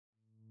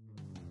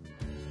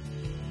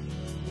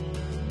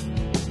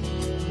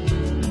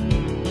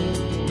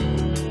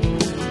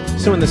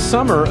So in the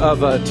summer of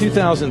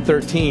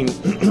 2013,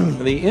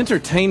 the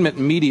entertainment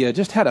media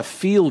just had a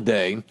field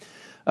day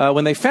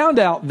when they found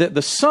out that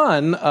the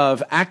son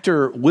of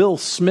actor Will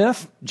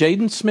Smith,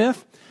 Jaden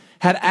Smith,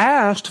 had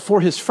asked for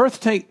his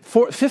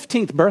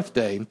 15th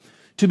birthday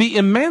to be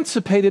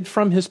emancipated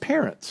from his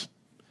parents.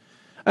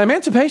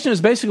 Emancipation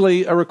is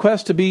basically a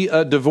request to be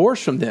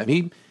divorced from them.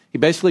 He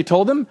basically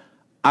told them,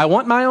 I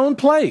want my own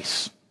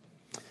place.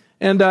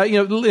 And,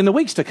 in the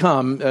weeks to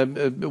come,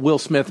 Will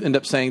Smith ended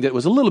up saying that it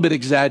was a little bit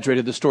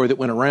exaggerated, the story that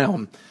went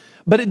around.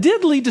 But it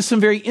did lead to some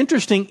very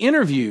interesting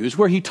interviews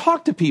where he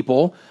talked to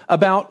people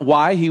about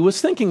why he was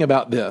thinking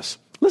about this.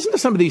 Listen to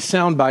some of these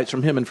sound bites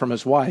from him and from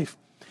his wife.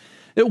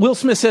 Will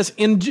Smith says,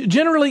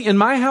 generally in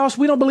my house,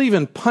 we don't believe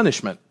in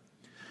punishment.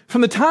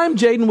 From the time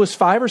Jaden was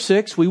 5 or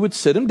 6, we would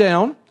sit him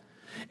down,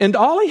 and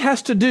all he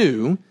has to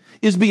do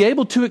is be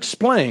able to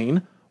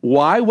explain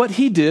why what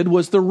he did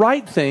was the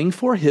right thing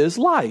for his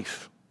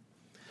life.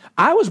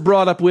 I was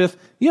brought up with,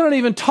 you don't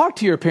even talk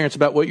to your parents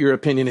about what your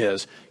opinion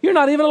is. You're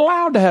not even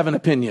allowed to have an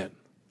opinion.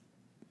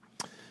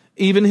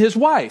 Even his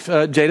wife,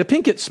 Jada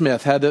Pinkett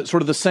Smith, had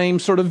the same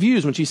sort of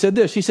views when she said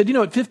this. She said,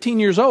 at 15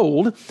 years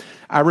old,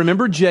 I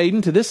remember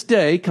Jaden to this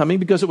day coming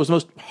because it was the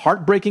most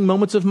heartbreaking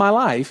moments of my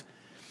life.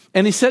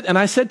 And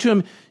I said to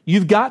him,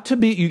 you got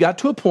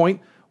to a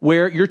point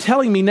where you're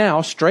telling me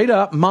now straight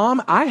up,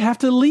 Mom, I have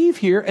to leave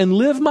here and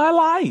live my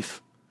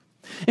life.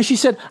 And she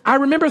said, I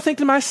remember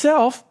thinking to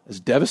myself, as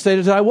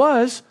devastated as I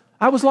was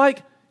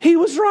like, he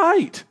was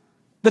right.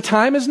 The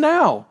time is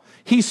now.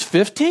 He's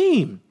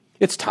 15.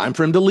 It's time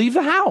for him to leave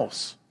the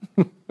house.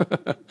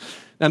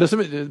 Now,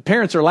 some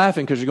parents are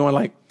laughing because you're going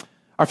like,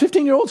 our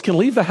 15-year-olds can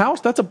leave the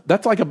house?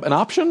 That's like an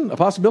option, a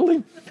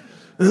possibility?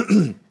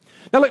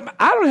 Now, look,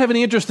 I don't have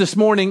any interest this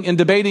morning in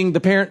debating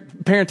the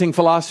parenting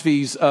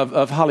philosophies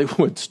of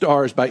Hollywood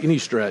stars by any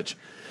stretch.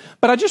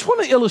 But I just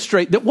want to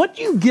illustrate that what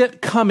you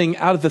get coming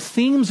out of the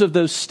themes of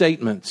those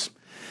statements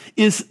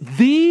is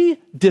the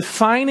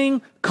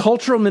defining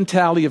cultural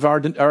mentality of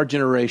our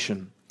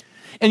generation.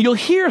 And you'll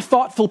hear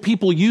thoughtful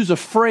people use a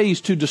phrase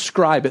to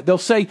describe it. They'll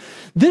say,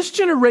 this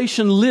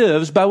generation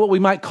lives by what we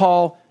might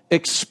call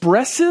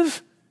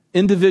expressive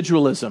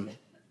individualism.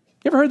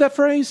 You ever heard that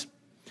phrase?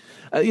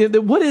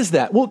 What is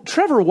that? Well,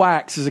 Trevor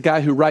Wax is a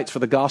guy who writes for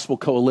the Gospel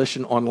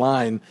Coalition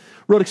online,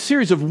 wrote a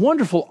series of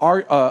wonderful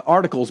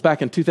articles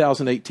back in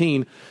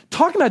 2018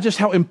 talking about just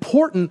how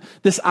important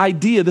this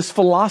idea, this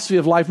philosophy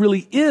of life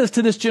really is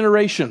to this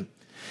generation.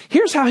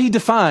 Here's how he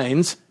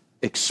defines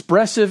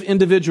expressive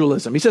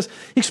individualism. He says,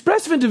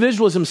 expressive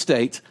individualism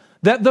states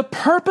that the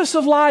purpose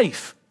of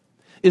life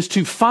is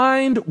to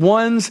find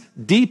one's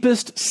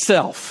deepest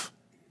self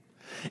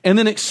and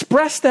then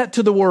express that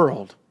to the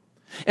world,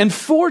 and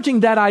forging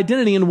that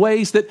identity in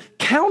ways that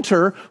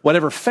counter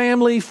whatever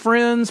family,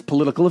 friends,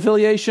 political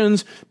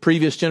affiliations,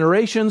 previous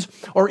generations,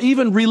 or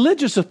even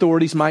religious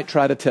authorities might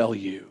try to tell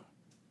you.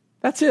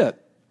 That's it.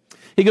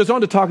 He goes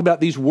on to talk about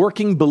these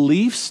working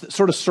beliefs that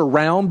sort of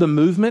surround the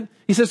movement.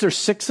 He says there's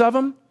 6 of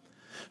them.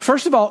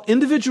 First of all,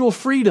 individual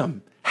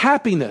freedom,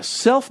 happiness,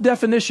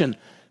 self-definition.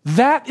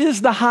 That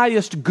is the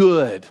highest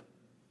good.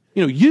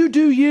 You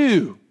do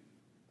you,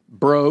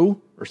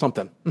 bro, or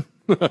something.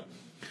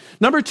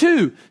 Number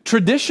 2,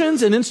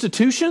 traditions and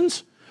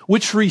institutions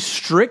which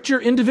restrict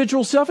your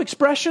individual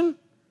self-expression,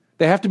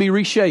 they have to be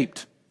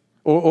reshaped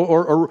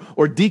or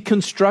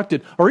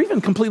deconstructed or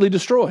even completely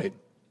destroyed.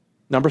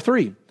 Number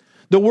 3,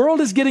 the world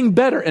is getting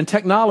better and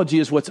technology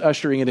is what's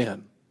ushering it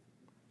in.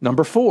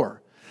 Number 4,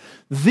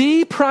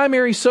 the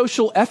primary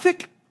social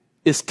ethic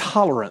is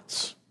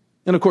tolerance.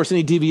 And of course,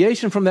 any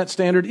deviation from that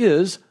standard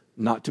is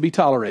not to be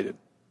tolerated.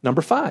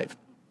 Number 5,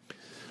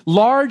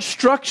 large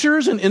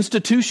structures and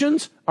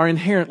institutions are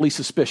inherently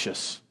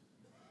suspicious.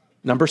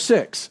 Number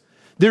 6,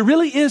 there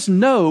really is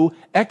no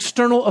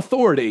external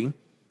authority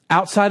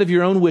outside of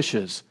your own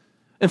wishes.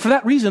 And for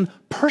that reason,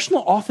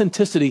 personal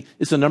authenticity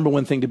is the number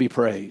one thing to be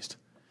praised.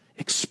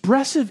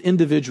 Expressive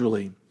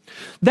individually.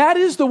 That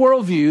is the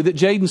worldview that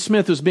Jaden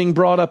Smith was being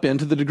brought up in,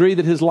 to the degree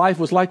that his life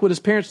was like what his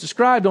parents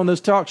described on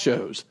those talk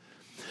shows.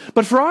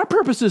 But for our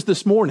purposes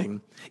this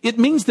morning, it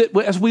means that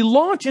as we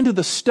launch into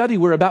the study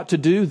we're about to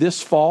do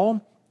this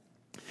fall,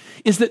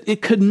 is that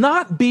it could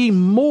not be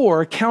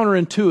more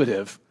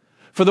counterintuitive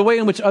for the way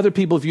in which other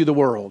people view the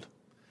world.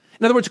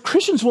 In other words,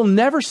 Christians will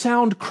never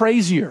sound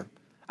crazier,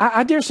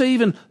 I dare say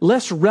even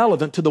less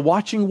relevant to the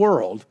watching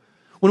world,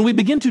 when we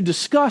begin to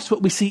discuss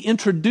what we see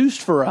introduced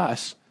for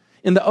us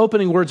in the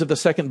opening words of the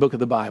second book of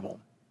the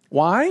Bible.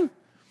 Why?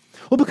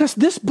 Well, because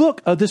this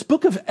book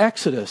of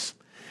Exodus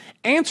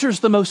answers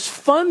the most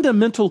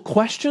fundamental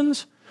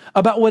questions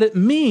about what it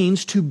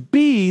means to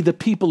be the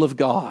people of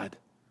God.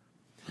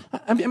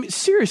 I mean,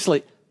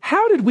 seriously,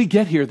 how did we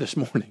get here this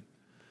morning?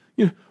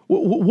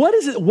 What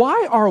is it?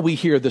 Why are we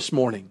here this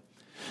morning?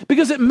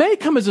 Because it may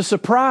come as a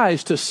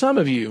surprise to some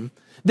of you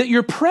that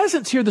your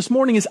presence here this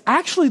morning is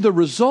actually the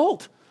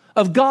result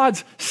of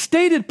God's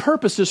stated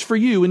purposes for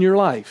you in your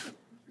life.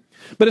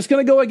 But it's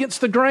going to go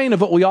against the grain of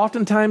what we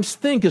oftentimes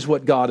think is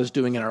what God is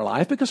doing in our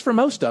life, because for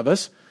most of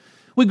us,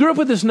 we grew up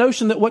with this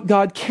notion that what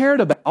God cared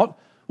about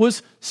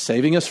was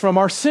saving us from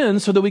our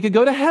sins so that we could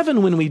go to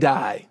heaven when we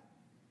die.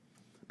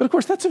 But of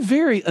course, that's a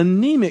very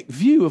anemic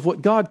view of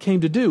what God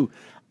came to do.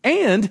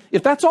 And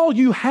if that's all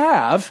you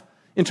have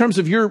in terms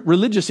of your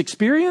religious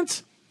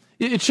experience,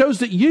 it shows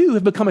that you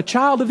have become a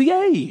child of the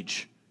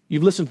age.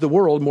 You've listened to the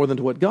world more than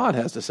to what God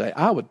has to say,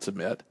 I would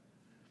submit.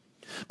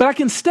 But I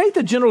can state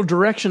the general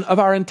direction of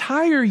our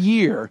entire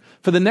year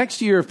for the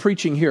next year of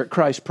preaching here at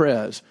Christ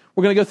Pres.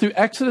 We're going to go through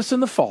Exodus in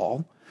the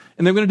fall,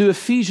 and then we're going to do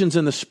Ephesians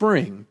in the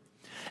spring,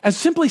 as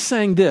simply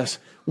saying this: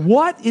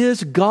 what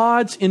is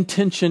God's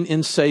intention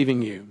in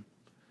saving you?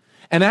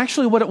 And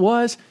actually what it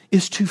was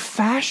is to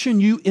fashion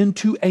you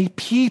into a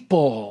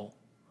people,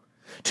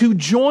 to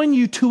join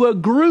you to a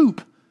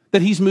group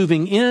that he's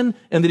moving in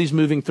and that he's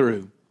moving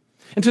through.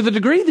 And to the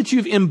degree that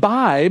you've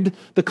imbibed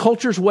the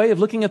culture's way of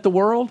looking at the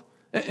world,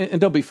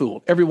 and don't be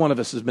fooled, every one of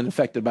us has been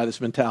affected by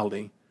this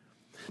mentality,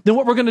 then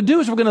what we're going to do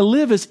is we're going to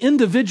live as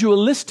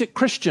individualistic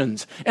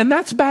Christians. And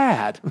that's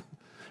bad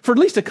for at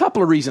least a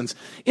couple of reasons.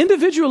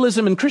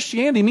 Individualism in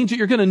Christianity means that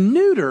you're going to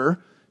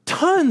neuter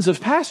tons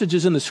of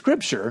passages in the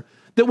scripture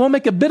that won't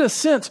make a bit of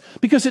sense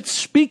because it's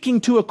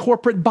speaking to a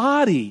corporate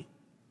body.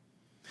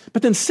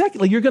 But then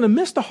secondly, you're going to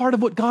miss the heart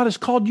of what God has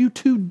called you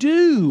to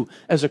do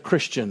as a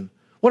Christian,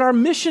 what our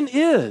mission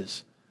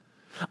is.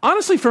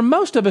 Honestly, for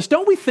most of us,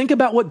 don't we think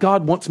about what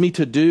God wants me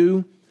to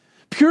do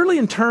purely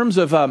in terms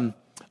of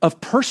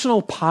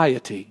personal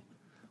piety?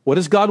 What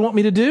does God want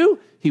me to do?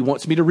 He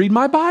wants me to read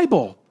my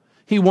Bible.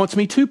 He wants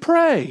me to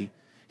pray.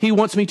 He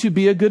wants me to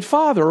be a good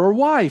father or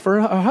wife or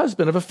a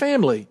husband of a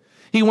family.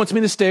 He wants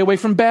me to stay away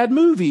from bad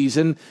movies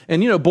and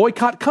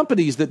boycott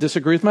companies that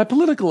disagree with my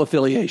political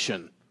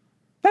affiliation.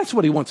 That's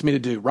what he wants me to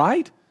do,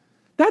 right?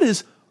 That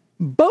is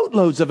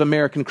boatloads of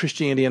American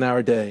Christianity in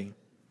our day.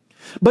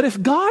 But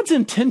if God's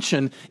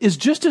intention is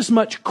just as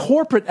much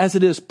corporate as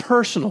it is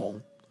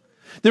personal,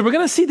 then we're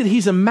going to see that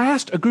he's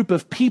amassed a group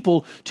of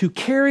people to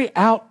carry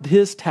out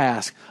his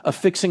task of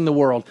fixing the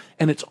world.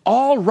 And it's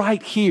all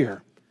right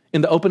here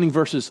in the opening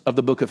verses of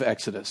the book of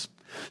Exodus.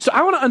 So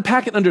I want to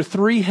unpack it under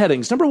three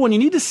headings. Number one, you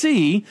need to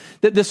see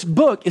that this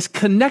book is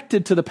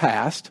connected to the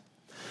past.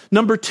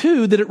 Number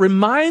two, that it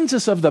reminds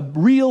us of the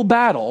real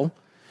battle.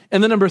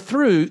 And then number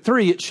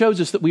three, it shows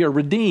us that we are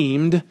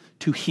redeemed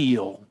to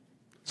heal.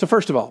 So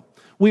first of all,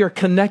 we are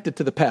connected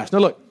to the past. Now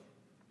look,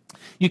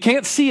 you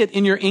can't see it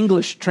in your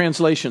English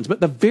translations,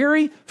 but the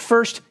very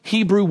first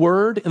Hebrew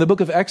word in the book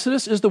of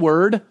Exodus is the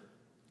word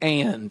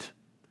and.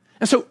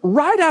 And so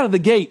right out of the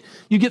gate,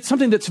 you get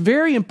something that's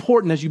very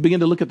important as you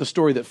begin to look at the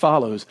story that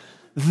follows.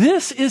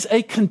 This is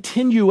a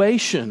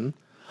continuation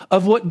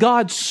of what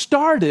God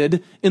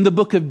started in the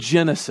book of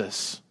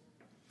Genesis.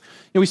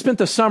 We spent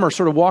the summer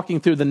sort of walking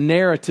through the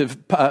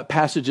narrative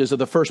passages of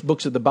the first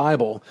books of the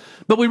Bible,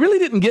 but we really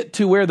didn't get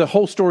to where the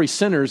whole story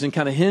centers and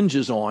kind of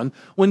hinges on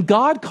when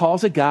God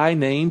calls a guy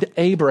named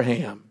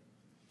Abraham.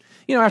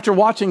 After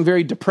watching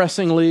very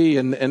depressingly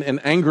and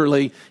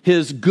angrily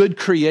his good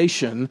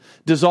creation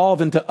dissolve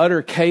into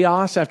utter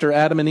chaos after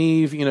Adam and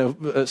Eve,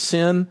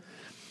 sin,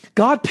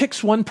 God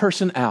picks one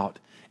person out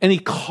and he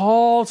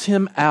calls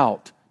him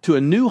out to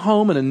a new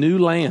home and a new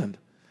land.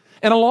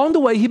 And along the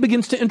way, he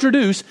begins to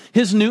introduce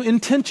his new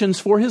intentions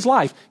for his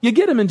life. You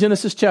get him in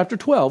Genesis chapter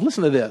 12.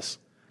 Listen to this.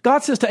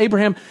 God says to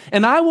Abraham,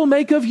 "And I will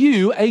make of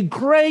you a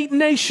great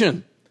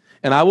nation,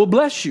 and I will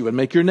bless you and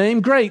make your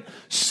name great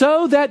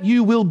so that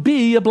you will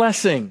be a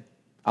blessing.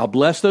 I'll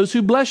bless those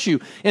who bless you,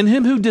 and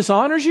him who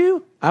dishonors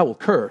you, I will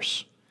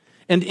curse.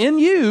 And in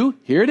you,"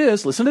 here it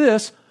is, listen to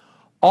this,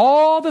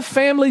 "all the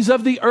families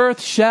of the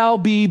earth shall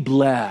be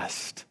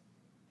blessed."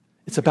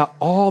 It's about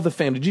all the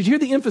families. Did you hear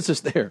the emphasis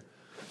there?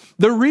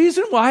 The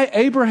reason why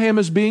Abraham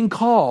is being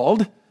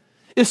called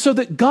is so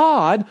that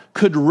God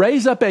could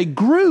raise up a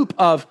group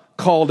of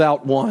called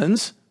out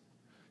ones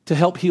to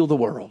help heal the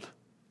world.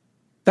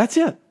 That's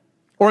it.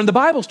 Or in the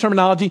Bible's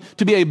terminology,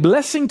 to be a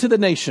blessing to the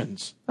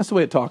nations. That's the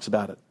way it talks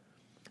about it.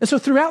 And so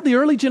throughout the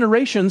early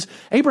generations,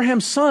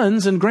 Abraham's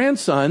sons and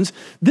grandsons,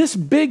 this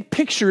big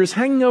picture is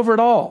hanging over it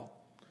all.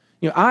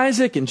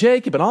 Isaac and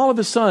Jacob and all of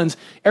his sons,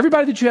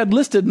 everybody that you had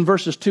listed in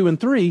verses 2 and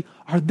 3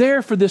 are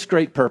there for this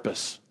great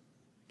purpose.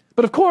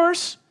 But of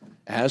course,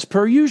 as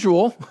per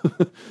usual,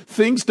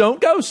 things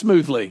don't go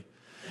smoothly.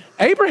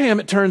 Abraham,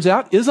 it turns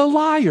out, is a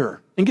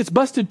liar and gets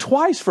busted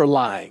twice for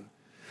lying.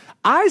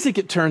 Isaac,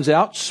 it turns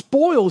out,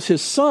 spoils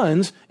his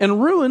sons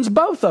and ruins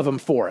both of them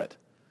for it.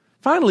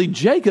 Finally,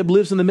 Jacob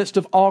lives in the midst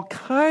of all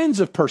kinds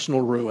of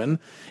personal ruin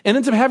and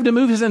ends up having to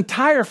move his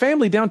entire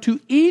family down to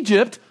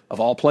Egypt, of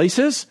all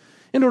places,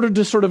 in order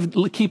to sort of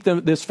keep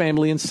this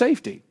family in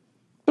safety.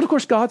 But of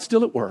course, God's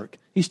still at work.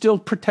 He's still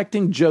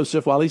protecting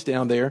Joseph while he's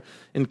down there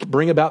and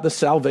bring about the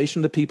salvation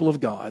of the people of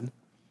God.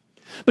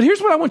 But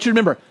here's what I want you to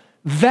remember.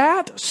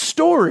 That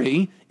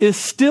story is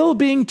still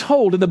being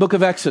told in the book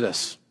of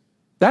Exodus.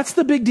 That's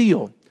the big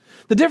deal.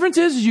 The difference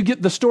is you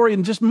get the story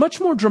in just much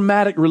more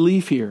dramatic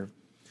relief here.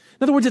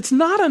 In other words, it's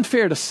not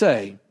unfair to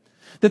say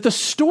that the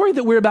story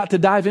that we're about to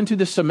dive into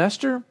this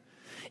semester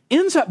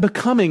ends up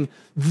becoming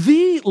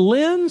the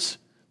lens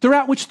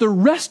throughout which the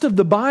rest of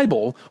the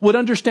Bible would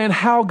understand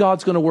how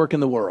God's going to work in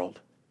the world.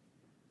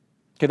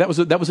 Okay,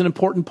 that was an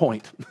important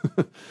point.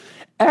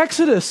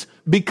 Exodus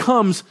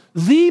becomes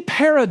the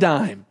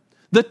paradigm,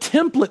 the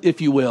template,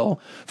 if you will,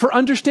 for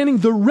understanding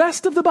the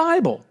rest of the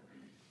Bible.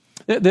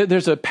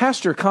 There's a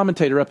pastor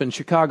commentator up in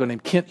Chicago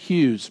named Kent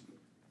Hughes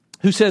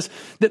who says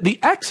that the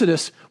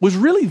Exodus was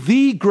really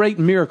the great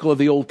miracle of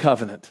the Old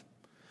Covenant.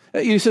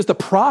 He says the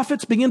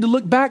prophets begin to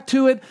look back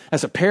to it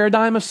as a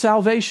paradigm of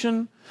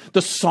salvation.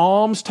 The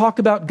Psalms talk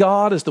about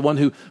God as the one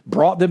who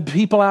brought the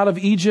people out of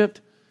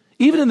Egypt.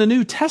 Even in the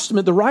New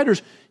Testament, the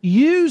writers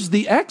use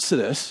the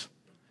Exodus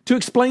to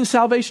explain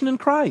salvation in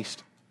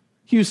Christ.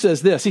 Hughes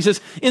says this. He says,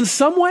 in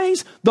some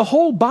ways, the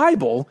whole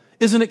Bible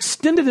is an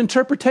extended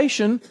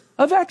interpretation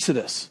of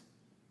Exodus.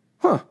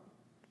 Now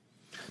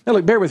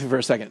look, bear with me for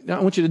a second. Now,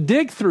 I want you to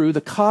dig through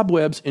the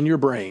cobwebs in your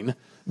brain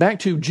back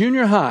to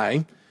junior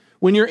high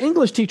when your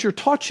English teacher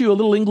taught you a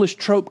little English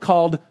trope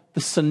called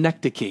the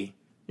synecdoche. You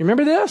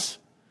remember this?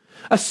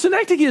 A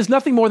synecdoche is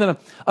nothing more than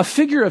a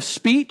figure of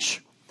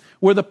speech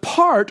where the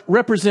part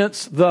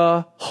represents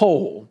the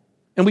whole.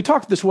 And we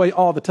talk this way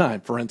all the time.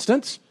 For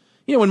instance,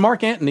 when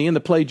Mark Antony in the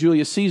play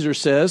Julius Caesar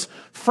says,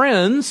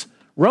 friends,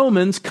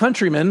 Romans,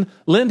 countrymen,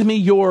 lend me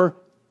your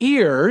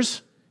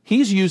ears,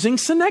 he's using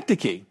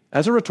synecdoche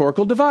as a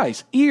rhetorical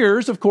device.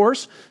 Ears, of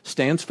course,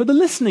 stands for the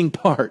listening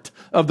part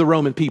of the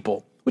Roman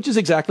people, which is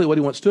exactly what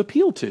he wants to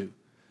appeal to.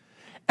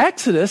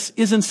 Exodus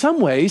is in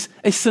some ways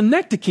a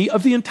synecdoche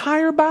of the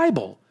entire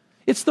Bible.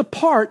 It's the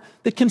part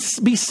that can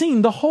be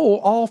seen the whole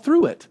all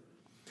through it.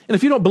 And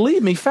if you don't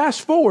believe me,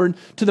 fast forward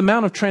to the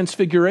Mount of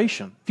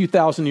Transfiguration a few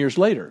thousand years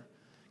later.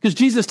 Because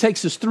Jesus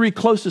takes his 3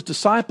 closest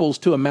disciples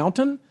to a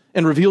mountain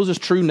and reveals his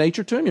true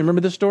nature to him. You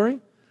remember this story?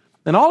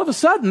 And all of a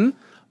sudden,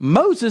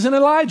 Moses and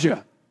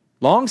Elijah,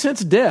 long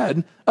since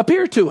dead,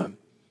 appear to him.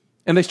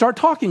 And they start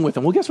talking with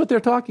him. Well, guess what they're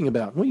talking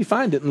about? Well, you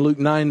find it in Luke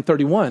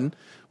 9:31,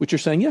 which you're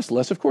saying, yes,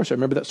 Les, of course. I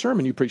remember that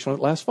sermon you preached on it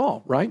last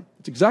fall, right?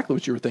 It's exactly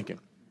what you were thinking.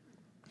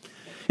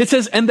 It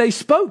says, and they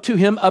spoke to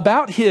him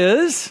about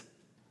his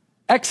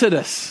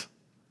Exodus.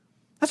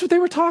 That's what they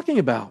were talking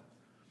about.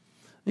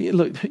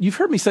 Look, you've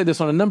heard me say this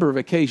on a number of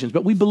occasions,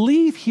 but we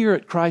believe here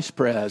at Christ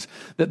Pres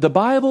that the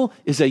Bible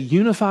is a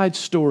unified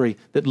story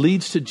that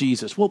leads to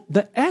Jesus. Well,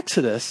 the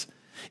Exodus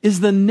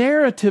is the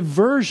narrative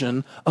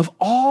version of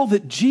all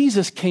that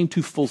Jesus came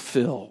to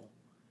fulfill.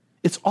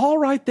 It's all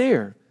right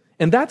there.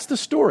 And that's the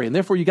story. And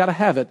therefore, you got to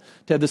have it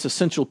to have this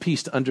essential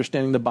piece to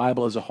understanding the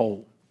Bible as a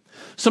whole.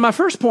 So my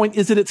first point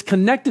is that it's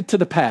connected to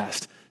the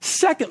past.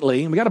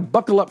 Secondly, and we got to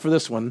buckle up for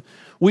this one,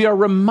 we are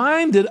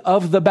reminded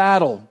of the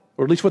battle,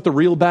 or at least what the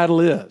real battle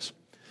is.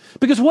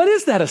 Because what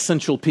is that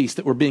essential piece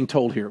that we're being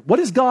told here? What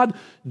is God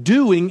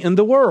doing in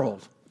the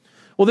world?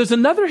 Well, there's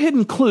another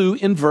hidden clue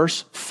in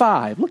verse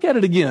 5. Look at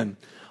it again.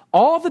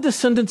 All the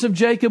descendants of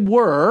Jacob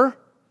were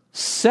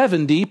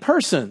 70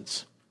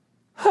 persons.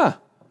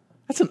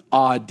 That's an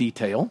odd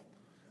detail.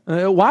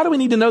 Why do we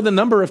need to know the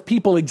number of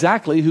people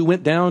exactly who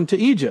went down to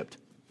Egypt?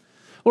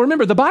 Well,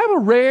 remember, the Bible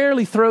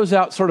rarely throws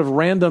out sort of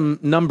random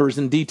numbers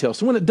and details.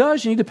 So when it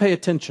does, you need to pay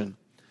attention.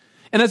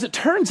 And as it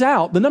turns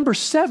out, the number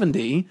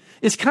 70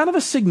 is kind of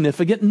a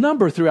significant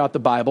number throughout the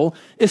Bible,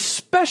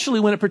 especially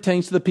when it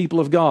pertains to the people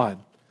of God.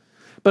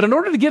 But in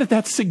order to get at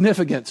that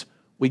significance,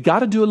 we got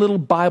to do a little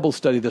Bible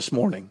study this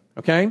morning,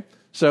 okay?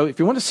 So if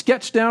you want to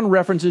sketch down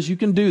references, you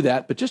can do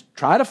that, but just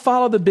try to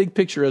follow the big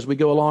picture as we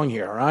go along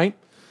here, all right?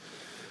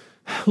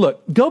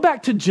 Look, go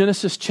back to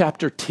Genesis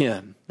chapter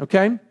 10,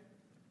 okay?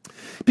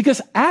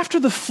 Because after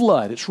the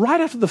flood, it's right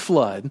after the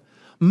flood,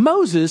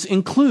 Moses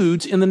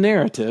includes in the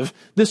narrative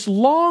this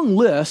long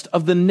list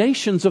of the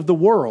nations of the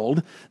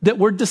world that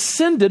were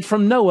descended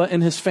from Noah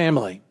and his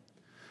family.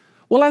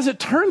 Well, as it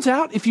turns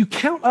out, if you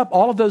count up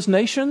all of those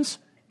nations,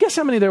 guess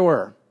how many there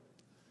were?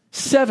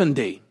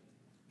 70.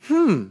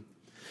 In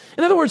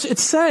other words,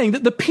 it's saying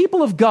that the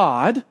people of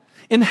God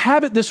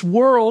inhabit this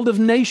world of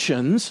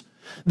nations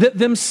that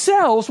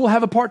themselves will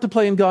have a part to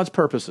play in God's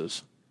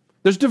purposes.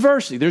 There's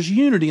diversity, there's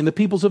unity in the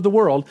peoples of the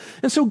world.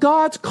 And so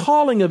God's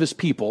calling of his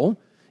people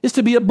is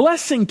to be a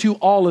blessing to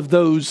all of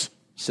those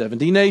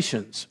 70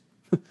 nations.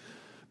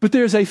 But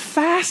there's a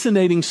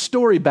fascinating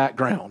story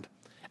background,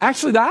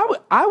 actually, that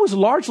I was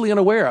largely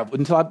unaware of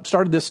until I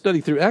started this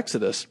study through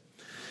Exodus,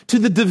 to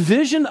the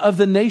division of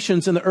the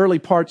nations in the early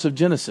parts of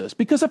Genesis.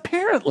 Because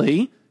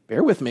apparently,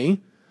 bear with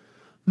me,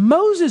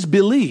 Moses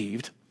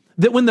believed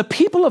that when the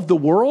people of the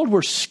world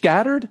were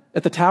scattered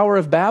at the Tower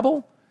of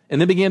Babel and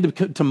then began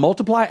to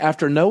multiply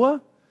after Noah,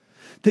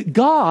 that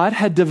God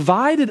had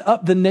divided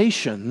up the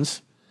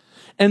nations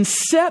and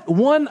set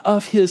one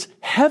of his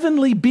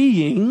heavenly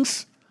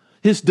beings,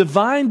 his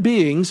divine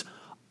beings,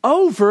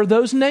 over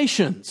those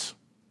nations,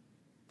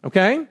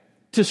 okay?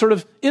 To sort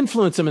of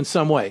influence them in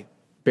some way.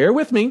 Bear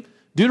with me.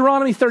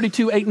 Deuteronomy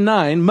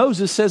 32:8-9,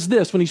 Moses says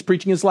this when he's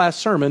preaching his last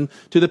sermon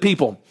to the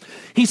people.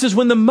 He says,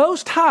 when the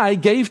Most High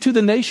gave to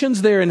the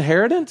nations their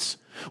inheritance,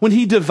 when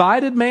he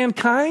divided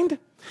mankind,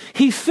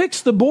 he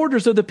fixed the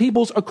borders of the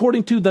peoples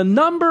according to the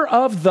number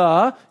of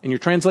the, and your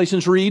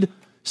translations read,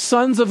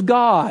 sons of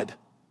God.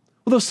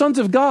 Well, those sons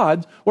of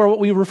God were what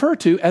we refer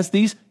to as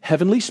these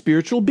heavenly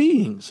spiritual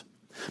beings.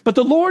 But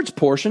the Lord's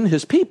portion,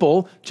 his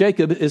people,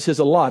 Jacob, is his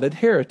allotted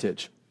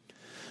heritage.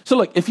 So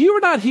look, if you were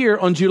not here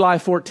on July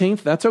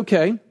 14th, that's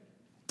okay.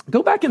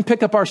 Go back and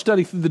pick up our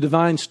study through the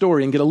divine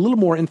story and get a little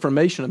more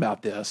information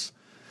about this.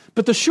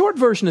 But the short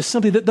version is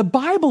simply that the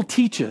Bible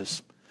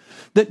teaches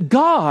that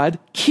God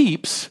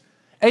keeps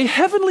a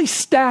heavenly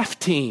staff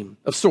team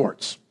of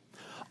sorts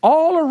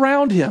all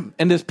around him,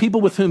 and there's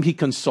people with whom he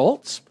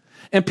consults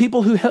and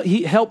people who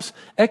he helps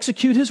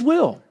execute his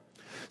will.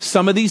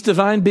 Some of these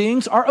divine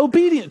beings are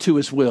obedient to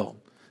his will.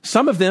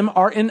 Some of them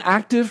are in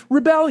active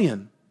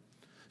rebellion.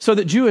 So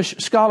that Jewish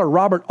scholar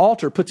Robert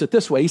Alter puts it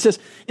this way. He says,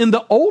 in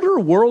the older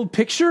world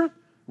picture,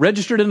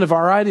 registered in a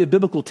variety of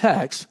biblical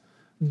texts,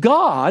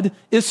 God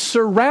is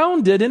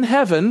surrounded in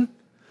heaven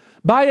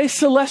by a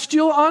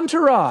celestial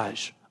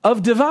entourage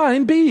of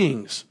divine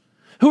beings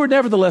who are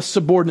nevertheless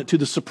subordinate to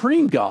the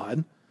supreme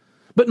God.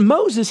 But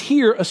Moses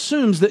here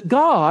assumes that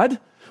God,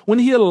 when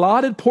he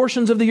allotted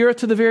portions of the earth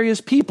to the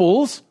various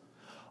peoples,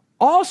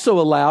 also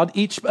allowed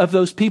each of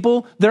those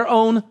people their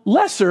own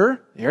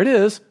lesser, there it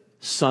is,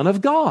 son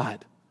of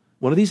God.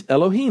 One of these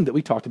Elohim that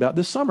we talked about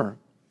this summer.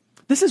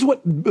 This is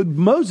what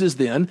Moses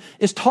then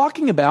is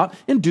talking about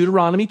in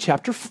Deuteronomy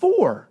chapter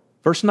 4,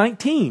 verse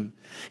 19.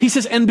 He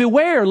says, and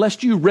beware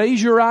lest you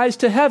raise your eyes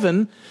to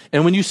heaven,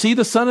 and when you see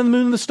the sun and the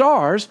moon and the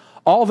stars,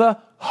 all the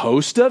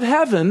host of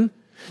heaven,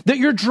 that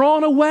you're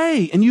drawn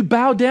away and you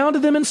bow down to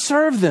them and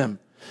serve them.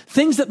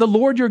 Things that the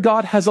Lord your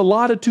God has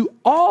allotted to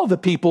all the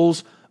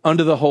peoples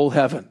under the whole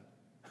heaven.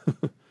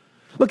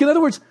 Look, in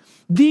other words,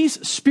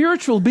 these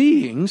spiritual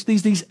beings,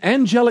 these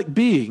angelic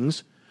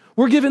beings,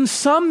 were given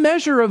some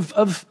measure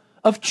of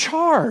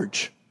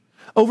charge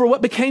over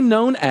what became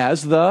known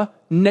as the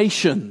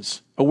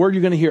nations, a word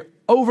you're going to hear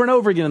over and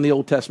over again in the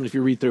Old Testament if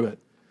you read through it.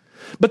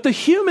 But the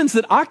humans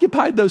that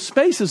occupied those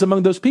spaces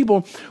among those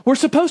people were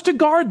supposed to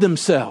guard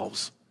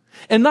themselves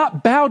and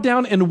not bow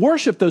down and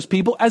worship those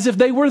people as if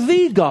they were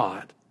the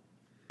God.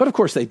 But of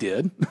course they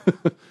did.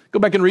 Go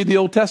back and read the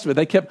Old Testament.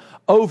 They kept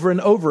over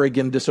and over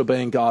again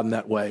disobeying God in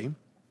that way.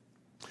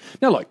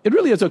 Now, look, it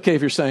really is okay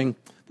if you're saying,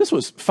 this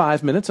was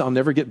 5 minutes, I'll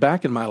never get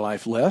back in my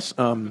life, Les.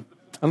 I don't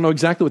know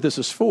exactly what this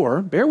is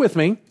for. Bear with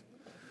me.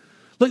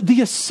 Look,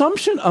 the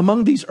assumption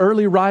among these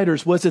early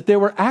writers was that there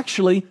were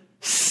actually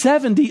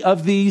 70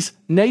 of these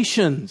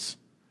nations.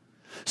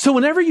 So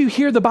whenever you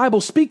hear the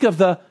Bible speak of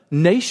the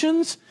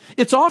nations,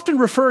 it's often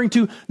referring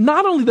to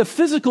not only the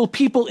physical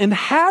people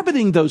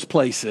inhabiting those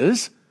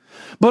places,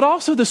 but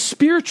also the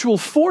spiritual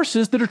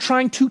forces that are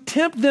trying to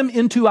tempt them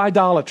into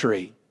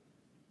idolatry.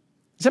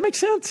 Does that make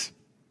sense?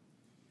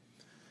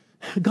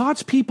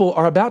 God's people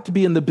are about to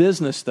be in the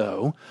business,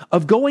 though,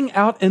 of going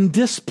out and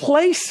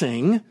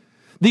displacing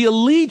the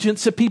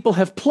allegiance that people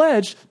have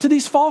pledged to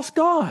these false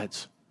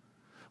gods,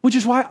 which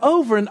is why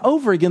over and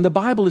over again the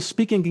Bible is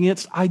speaking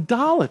against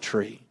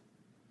idolatry.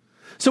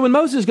 So when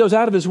Moses goes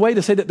out of his way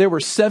to say that there were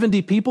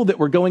 70 people that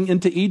were going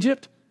into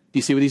Egypt, do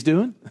you see what he's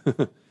doing?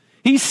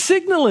 He's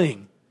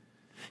signaling.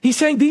 He's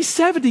saying these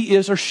 70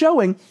 are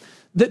showing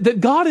that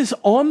God is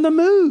on the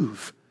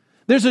move.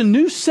 There's a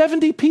new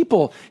 70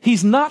 people.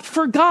 He's not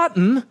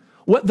forgotten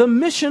what the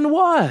mission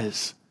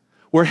was.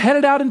 We're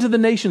headed out into the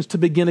nations to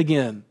begin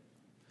again.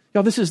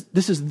 Y'all, this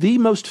is the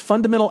most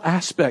fundamental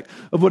aspect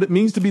of what it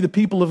means to be the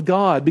people of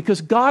God, because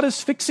God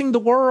is fixing the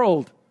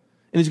world,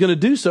 and he's going to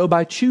do so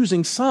by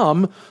choosing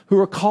some who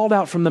are called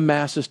out from the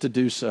masses to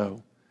do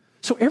so.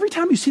 So every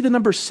time you see the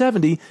number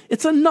 70,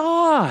 it's a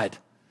nod.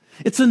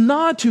 It's a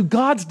nod to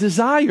God's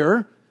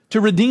desire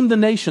to redeem the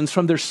nations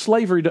from their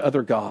slavery to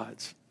other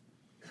gods.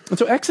 And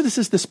so Exodus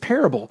is this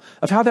parable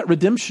of how that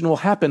redemption will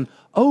happen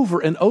over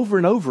and over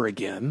and over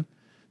again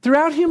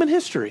throughout human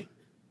history.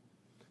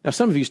 Now,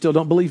 some of you still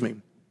don't believe me.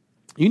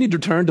 You need to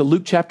turn to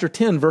Luke chapter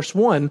 10, verse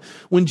 1,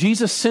 when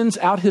Jesus sends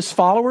out his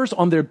followers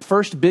on their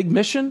first big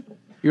mission.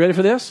 You ready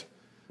for this?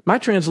 My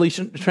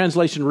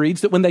translation reads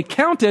that when they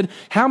counted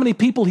how many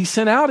people he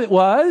sent out, it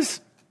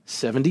was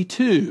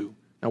 72.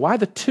 Now, why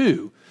the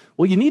 2?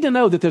 Well, you need to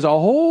know that there's a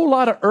whole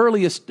lot of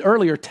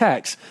earlier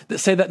texts that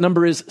say that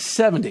number is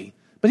 70.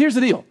 But here's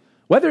the deal.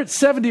 Whether it's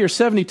 70 or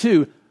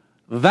 72,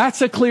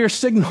 that's a clear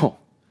signal.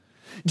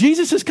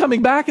 Jesus is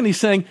coming back and he's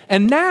saying,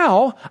 and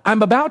now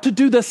I'm about to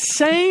do the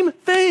same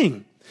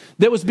thing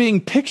that was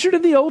being pictured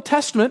in the Old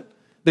Testament,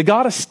 that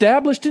God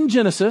established in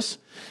Genesis,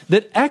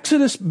 that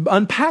Exodus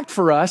unpacked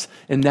for us,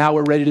 and now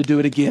we're ready to do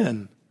it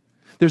again.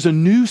 There's a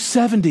new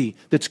 70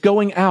 that's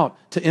going out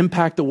to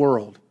impact the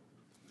world.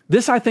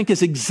 This, I think,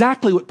 is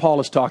exactly what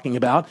Paul is talking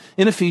about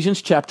in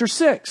Ephesians chapter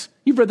 6.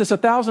 You've read this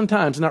 1,000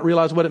 times and not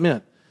realized what it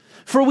meant.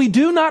 For we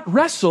do not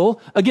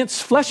wrestle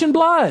against flesh and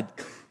blood,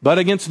 but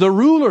against the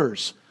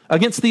rulers,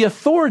 against the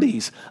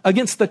authorities,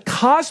 against the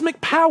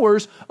cosmic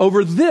powers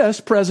over this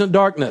present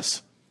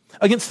darkness,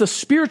 against the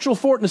spiritual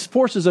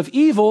forces of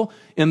evil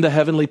in the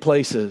heavenly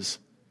places.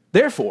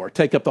 Therefore,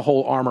 take up the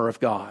whole armor of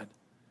God.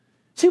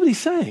 See what he's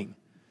saying?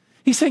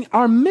 He's saying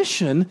our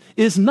mission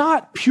is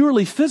not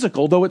purely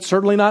physical, though it's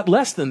certainly not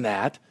less than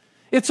that.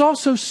 It's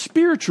also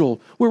spiritual,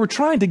 where we're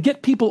trying to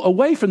get people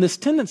away from this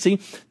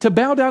tendency to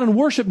bow down and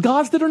worship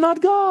gods that are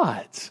not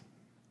gods.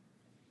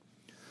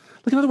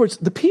 Look, in other words,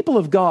 the people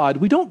of God,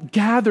 we don't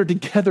gather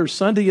together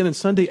Sunday in and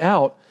Sunday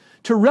out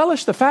to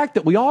relish the fact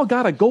that we all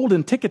got a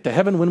golden ticket to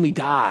heaven when we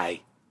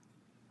die.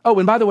 Oh,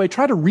 and by the way,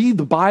 try to read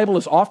the Bible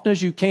as often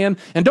as you can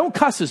and don't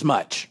cuss as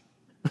much.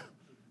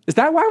 Is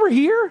that why we're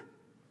here?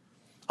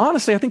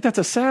 Honestly, I think that's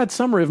a sad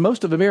summary of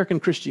most of American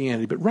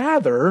Christianity, but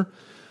rather,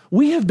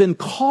 we have been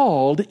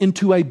called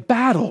into a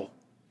battle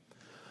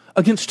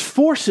against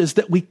forces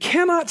that we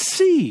cannot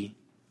see,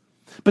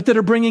 but that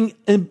are bringing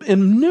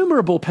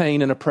innumerable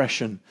pain and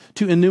oppression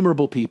to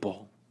innumerable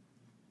people.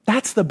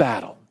 That's the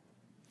battle.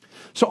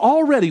 So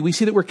already we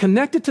see that we're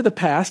connected to the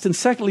past, and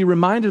secondly,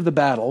 reminded of the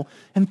battle,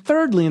 and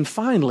thirdly and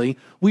finally,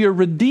 we are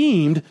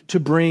redeemed to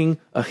bring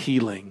a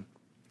healing.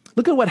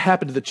 Look at what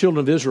happened to the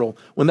children of Israel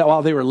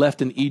while they were left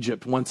in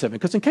Egypt, 1:7.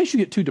 Because in case you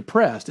get too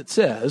depressed, it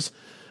says,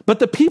 "But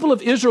the people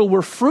of Israel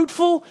were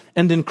fruitful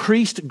and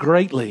increased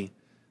greatly.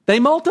 They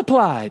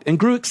multiplied and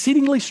grew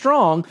exceedingly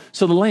strong,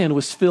 so the land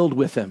was filled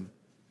with them."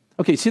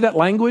 Okay, see that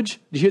language?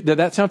 Did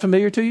that sound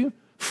familiar to you?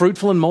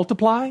 Fruitful and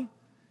multiply?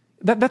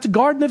 That's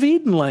Garden of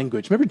Eden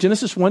language. Remember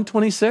Genesis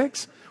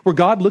 1:26, where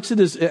God looks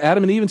at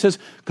Adam and Eve and says,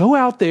 "Go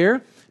out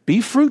there,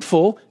 be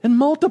fruitful, and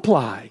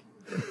multiply."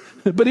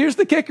 But here's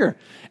the kicker.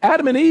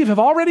 Adam and Eve have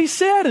already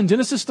said in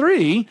Genesis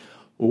 3,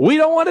 we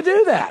don't want to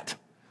do that.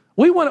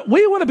 We want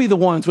to be the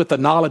ones with the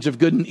knowledge of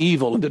good and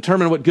evil and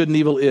determine what good and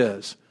evil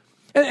is.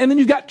 And then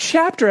you've got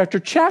chapter after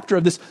chapter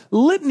of this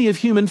litany of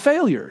human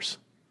failures.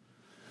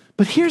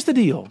 But here's the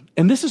deal,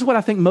 and this is what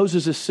I think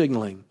Moses is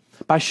signaling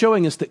by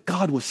showing us that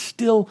God was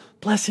still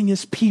blessing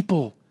his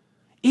people,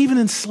 even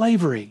in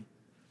slavery.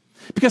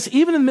 Because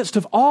even in the midst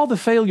of all the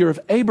failure of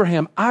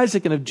Abraham,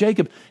 Isaac, and of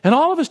Jacob, and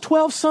all of his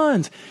 12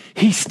 sons,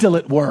 he's still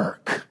at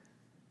work.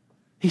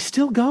 He's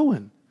still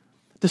going.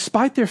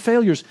 Despite their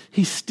failures,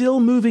 he's still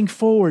moving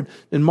forward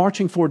and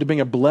marching forward to bring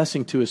a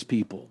blessing to his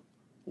people.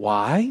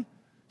 Why?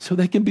 So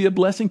they can be a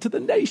blessing to the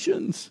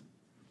nations.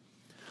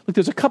 Look,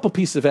 there's a couple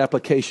pieces of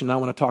application I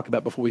want to talk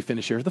about before we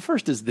finish here. The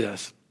first is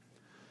this.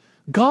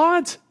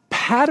 God's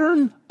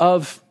pattern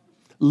of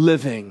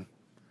living,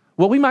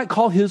 what we might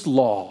call his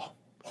law,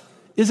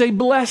 is a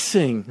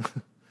blessing.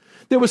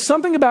 There was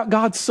something about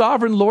God's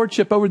sovereign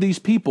lordship over these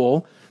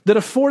people that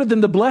afforded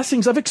them the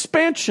blessings of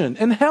expansion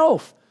and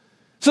health.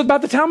 So by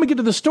the time we get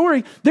to the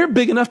story, they're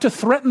big enough to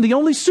threaten the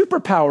only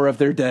superpower of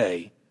their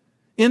day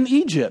in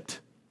Egypt.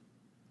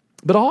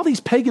 But all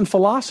these pagan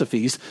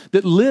philosophies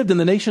that lived in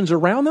the nations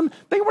around them,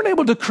 they weren't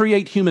able to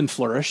create human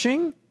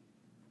flourishing.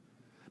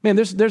 Man,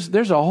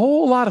 there's a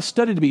whole lot of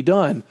study to be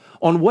done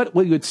on what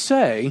we would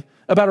say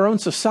about our own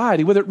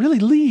society, whether it really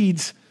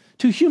leads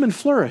to human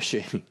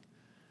flourishing.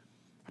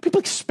 Are people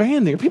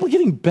expanding? Are people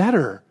getting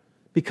better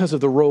because of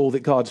the role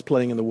that God's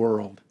playing in the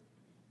world?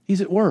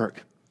 He's at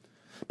work.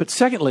 But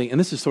secondly, and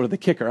this is sort of the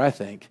kicker, I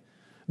think,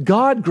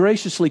 God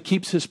graciously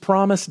keeps his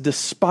promise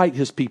despite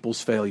his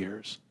people's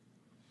failures.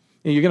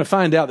 And you're going to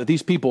find out that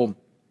these people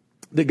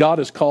that God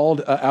has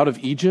called out of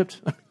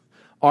Egypt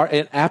are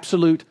an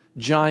absolute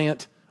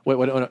giant,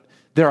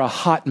 they're a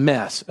hot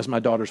mess, as my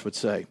daughters would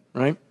say,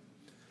 right?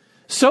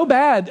 So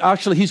bad,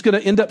 actually, he's going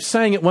to end up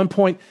saying at one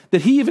point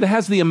that he even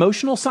has the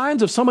emotional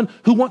signs of someone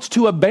who wants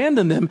to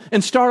abandon them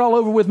and start all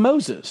over with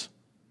Moses.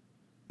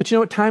 But you know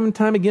what? Time and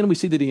time again, we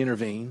see that he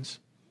intervenes.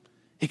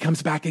 He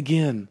comes back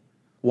again.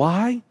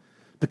 Why?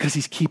 Because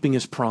he's keeping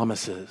his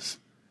promises.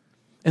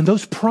 And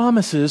those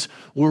promises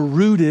were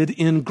rooted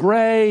in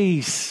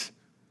grace,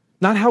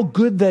 not how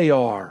good they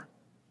are.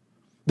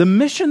 The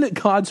mission that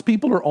God's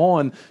people are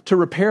on to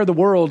repair the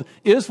world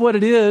is what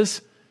it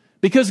is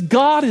because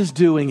God is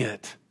doing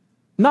it.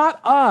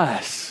 Not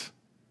us.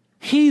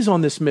 He's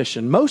on this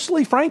mission.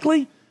 Mostly,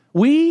 frankly,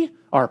 we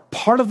are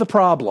part of the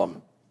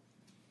problem.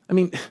 I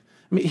mean,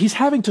 he's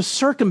having to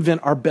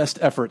circumvent our best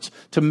efforts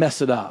to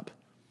mess it up.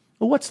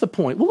 Well, what's the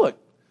point? Well,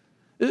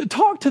 look,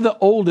 talk to the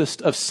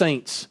oldest of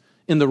saints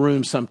in the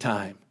room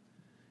sometime.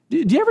 Do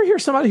you ever hear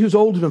somebody who's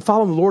old, who's been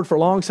following the Lord for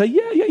long, say,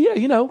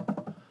 yeah,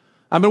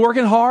 I've been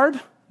working hard,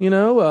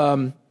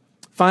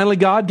 finally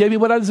God gave me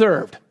what I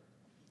deserved.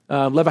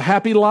 Live a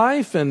happy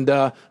life and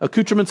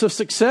accoutrements of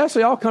success,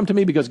 they all come to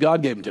me because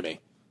God gave them to me.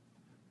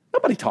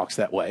 Nobody talks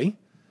that way.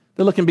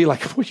 They look and be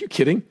like, "Were you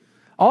kidding?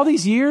 All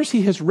these years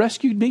he has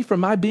rescued me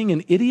from my being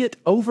an idiot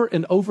over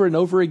and over and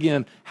over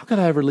again. How could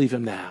I ever leave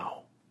him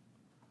now?"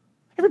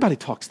 Everybody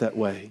talks that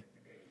way.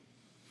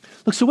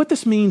 Look, so what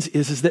this means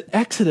is that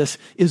Exodus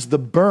is the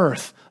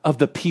birth of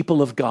the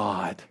people of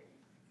God.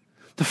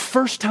 The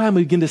first time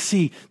we begin to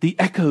see the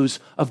echoes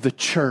of the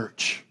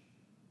church.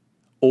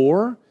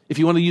 Or, if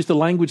you want to use the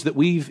language that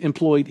we've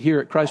employed here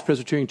at Christ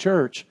Presbyterian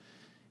Church,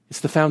 it's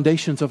the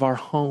foundations of our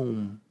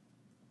home.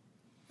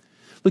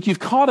 Look, you've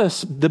caught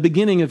us the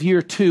beginning of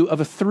year 2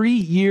 of a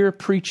 3-year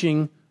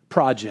preaching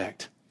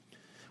project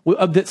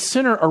that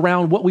center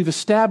around what we've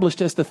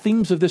established as the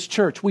themes of this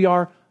church. We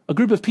are a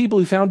group of people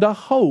who found a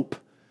hope.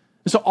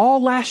 And so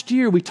all last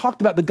year, we talked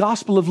about the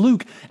Gospel of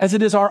Luke as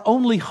it is our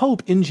only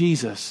hope in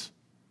Jesus.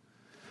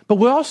 But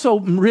we also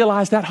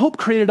realized that hope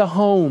created a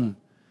home.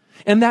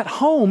 And that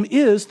home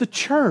is the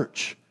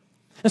church.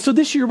 And so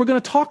this year we're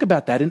going to talk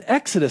about that in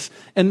Exodus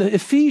and the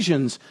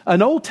Ephesians,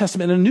 an Old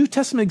Testament and a New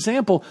Testament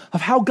example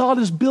of how God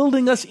is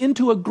building us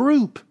into a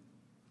group.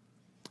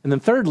 And then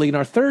thirdly, in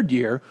our third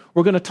year,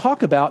 we're going to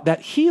talk about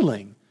that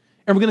healing.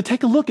 And we're going to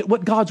take a look at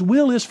what God's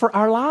will is for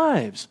our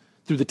lives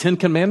through the Ten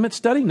Commandments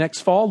study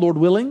next fall, Lord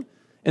willing,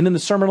 and then the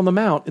Sermon on the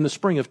Mount in the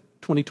spring of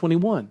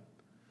 2021.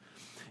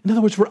 In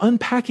other words, we're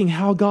unpacking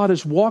how God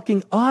is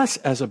walking us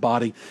as a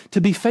body to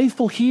be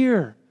faithful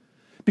here.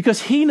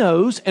 Because he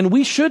knows, and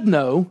we should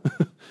know,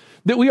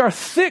 that we are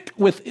thick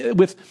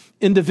with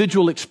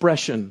individual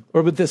expression,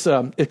 or with this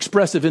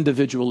expressive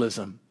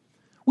individualism.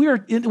 We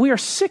are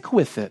sick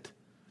with it.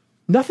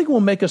 Nothing will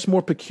make us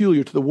more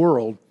peculiar to the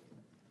world,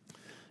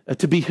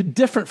 to be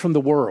different from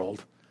the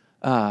world,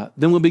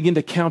 then we'll begin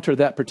to counter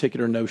that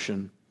particular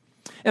notion.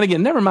 And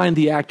again, never mind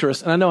the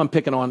actress, and I know I'm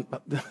picking on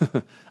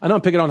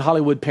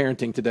Hollywood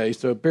parenting today,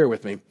 so bear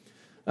with me.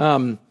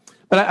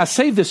 But I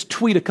saved this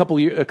tweet a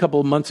couple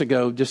of months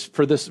ago just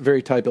for this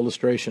very type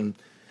illustration.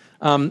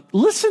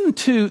 Listen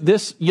to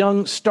this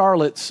young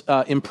starlet's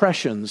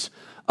impressions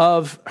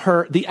of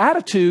the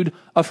attitude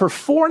of her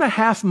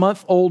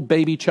 4.5-month-old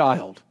baby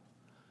child.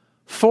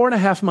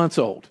 4.5 months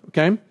old,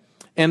 okay?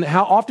 And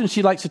how often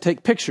she likes to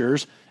take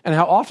pictures, and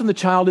how often the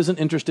child isn't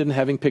interested in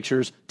having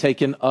pictures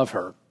taken of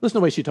her. Listen to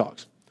the way she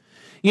talks.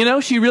 You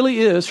know, she really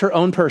is her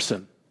own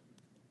person.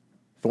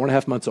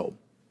 4.5 months old.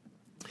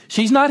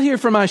 She's not here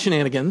for my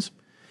shenanigans.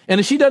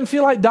 And if she doesn't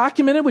feel like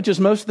documented, which is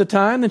most of the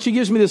time, then she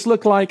gives me this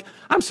look like,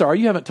 I'm sorry,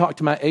 you haven't talked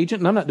to my agent,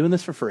 and I'm not doing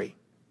this for free.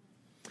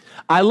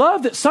 I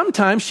love that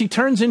sometimes she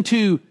turns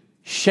into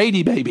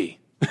shady baby.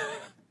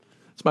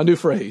 It's my new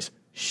phrase,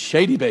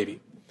 shady baby.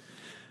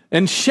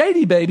 And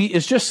shady baby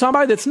is just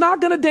somebody that's not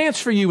going to dance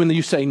for you when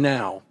you say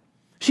now.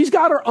 She's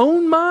got her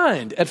own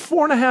mind at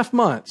 4.5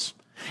 months.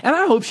 And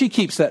I hope she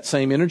keeps that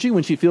same energy.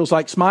 When she feels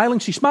like smiling,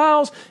 she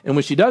smiles. And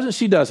when she doesn't,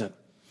 she doesn't.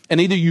 And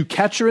either you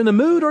catch her in the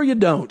mood or you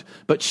don't.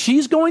 But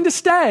she's going to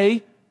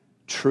stay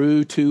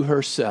true to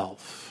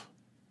herself.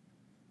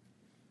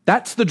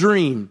 That's the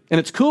dream.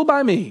 And it's cool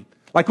by me.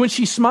 Like when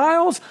she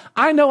smiles,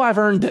 I know I've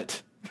earned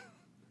it.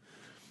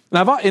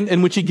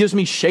 And when she gives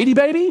me shady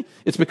baby,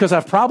 it's because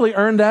I've probably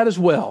earned that as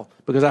well.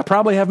 Because I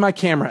probably have my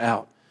camera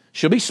out.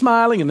 She'll be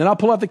smiling, and then I'll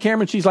pull out the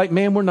camera, and she's like,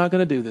 man, we're not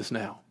going to do this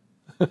now.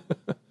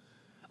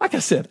 Like I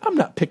said, I'm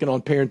not picking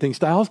on parenting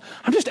styles.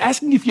 I'm just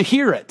asking if you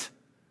hear it.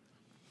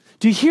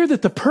 Do you hear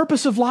that the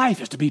purpose of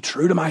life is to be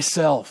true to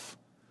myself?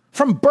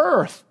 From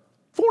birth,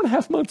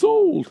 4.5 months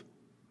old.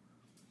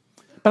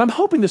 But I'm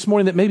hoping this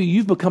morning that maybe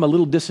you've become a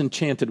little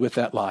disenchanted with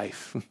that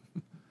life.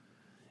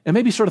 And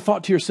maybe sort of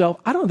thought to yourself,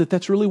 I don't know that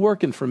that's really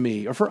working for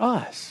me or for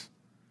us.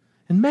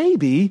 And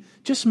maybe,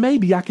 just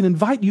maybe, I can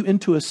invite you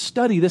into a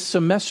study this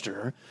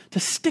semester to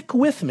stick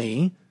with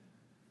me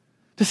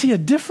to see a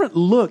different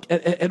look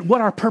at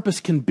what our purpose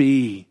can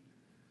be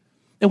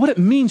and what it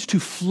means to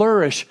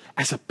flourish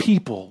as a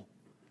people,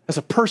 as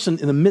a person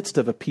in the midst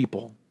of a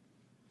people.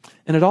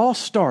 And it all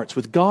starts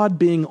with God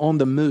being on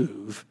the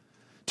move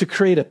to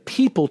create a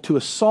people to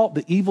assault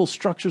the evil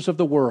structures of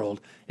the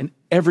world, and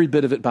every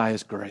bit of it by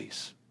his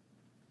grace.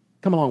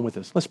 Come along with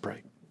us. Let's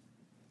pray.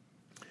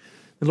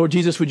 And Lord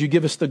Jesus, would you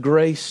give us the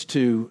grace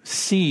to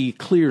see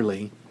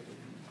clearly?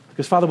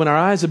 Because, Father, when our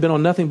eyes have been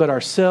on nothing but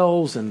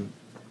ourselves and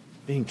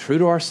being true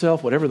to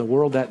ourselves, whatever the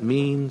world that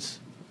means,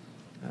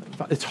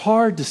 it's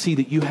hard to see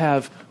that you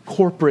have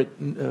corporate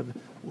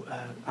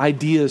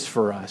ideas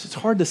for us. It's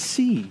hard to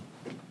see.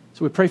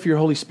 So we pray for your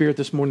Holy Spirit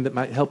this morning that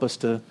might help us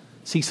to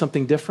see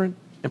something different.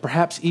 And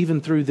perhaps even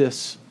through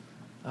this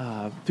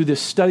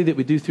study that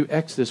we do through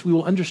Exodus, we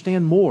will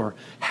understand more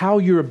how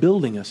you're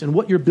building us and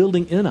what you're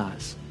building in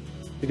us,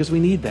 because we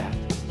need that.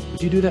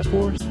 Would you do that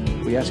for us?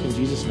 We ask in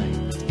Jesus'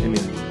 name.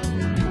 Amen.